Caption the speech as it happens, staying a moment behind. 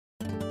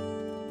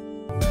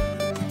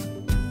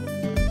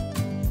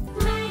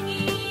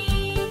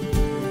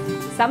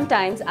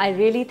Sometimes I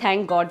really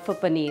thank God for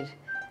paneer.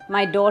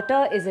 My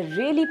daughter is a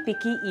really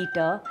picky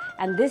eater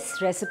and this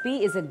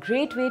recipe is a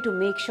great way to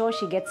make sure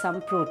she gets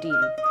some protein.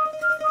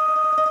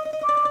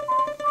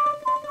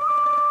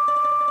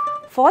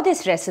 For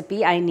this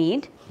recipe I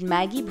need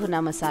Maggi bhuna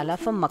masala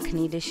for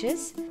makhni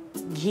dishes,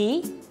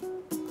 ghee,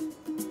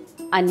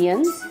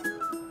 onions,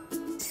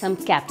 some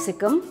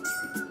capsicum,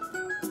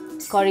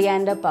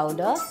 coriander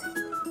powder,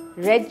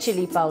 red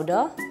chili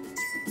powder,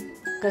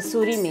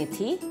 kasuri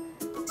methi,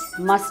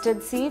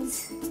 mustard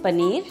seeds,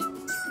 paneer,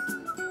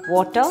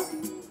 water,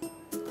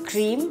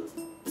 cream,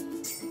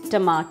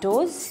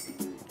 tomatoes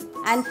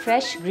and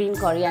fresh green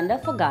coriander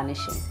for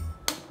garnishing.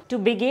 To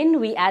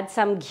begin, we add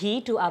some ghee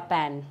to our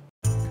pan.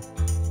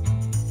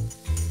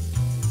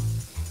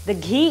 The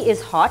ghee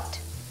is hot.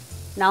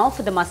 Now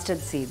for the mustard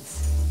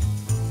seeds.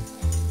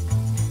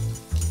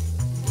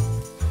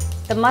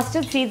 The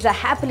mustard seeds are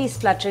happily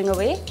spluttering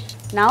away.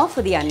 Now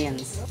for the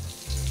onions.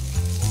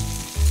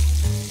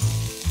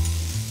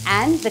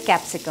 And the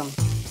capsicum.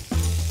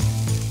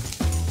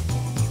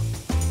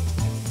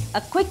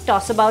 A quick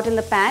toss about in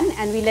the pan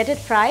and we let it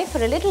fry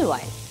for a little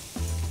while.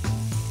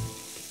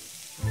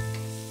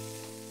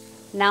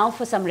 Now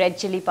for some red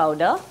chili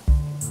powder,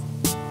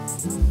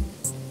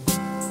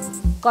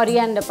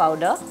 coriander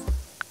powder,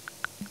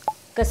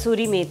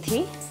 kasuri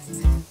methi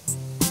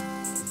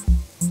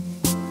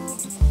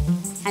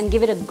and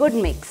give it a good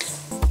mix.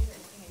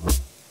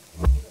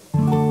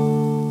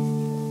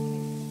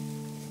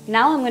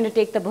 Now I'm going to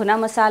take the bhuna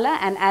masala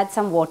and add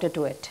some water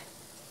to it.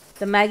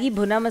 The Maggi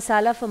bhuna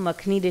masala for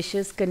makhni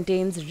dishes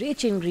contains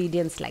rich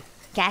ingredients like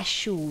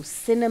cashew,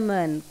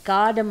 cinnamon,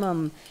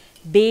 cardamom,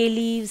 bay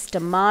leaves,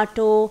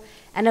 tomato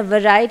and a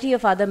variety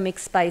of other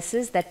mixed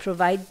spices that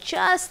provide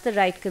just the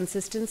right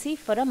consistency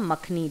for a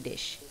makhni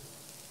dish.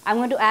 I'm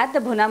going to add the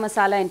bhuna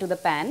masala into the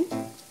pan.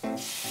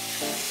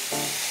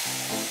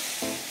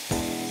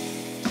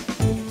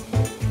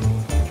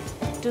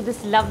 To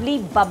this lovely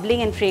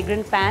bubbling and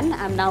fragrant pan,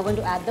 I'm now going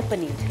to add the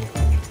paneer.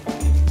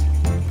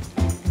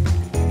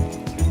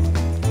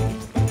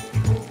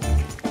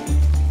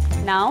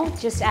 Now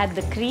just add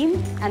the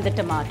cream and the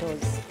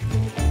tomatoes.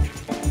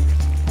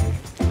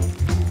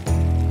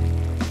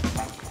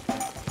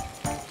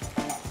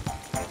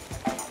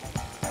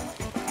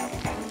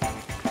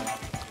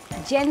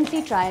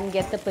 Gently try and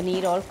get the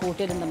paneer all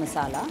coated in the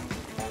masala.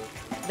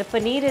 The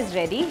paneer is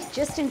ready,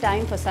 just in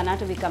time for Sana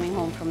to be coming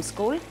home from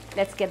school.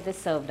 Let's get this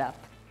served up.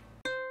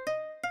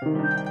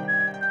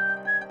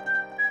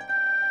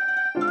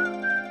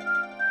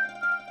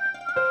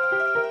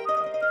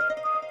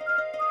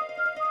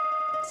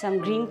 Some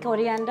green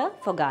coriander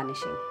for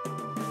garnishing.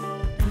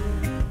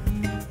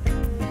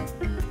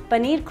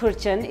 Paneer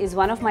Khurchan is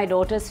one of my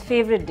daughter's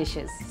favorite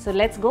dishes. So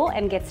let's go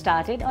and get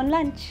started on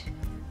lunch.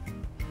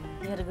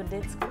 You had a good day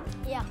at school?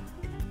 Yeah.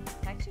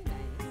 Actually nice.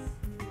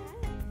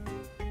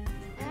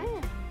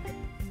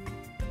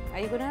 Are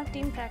you going to have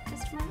team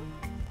practice tomorrow?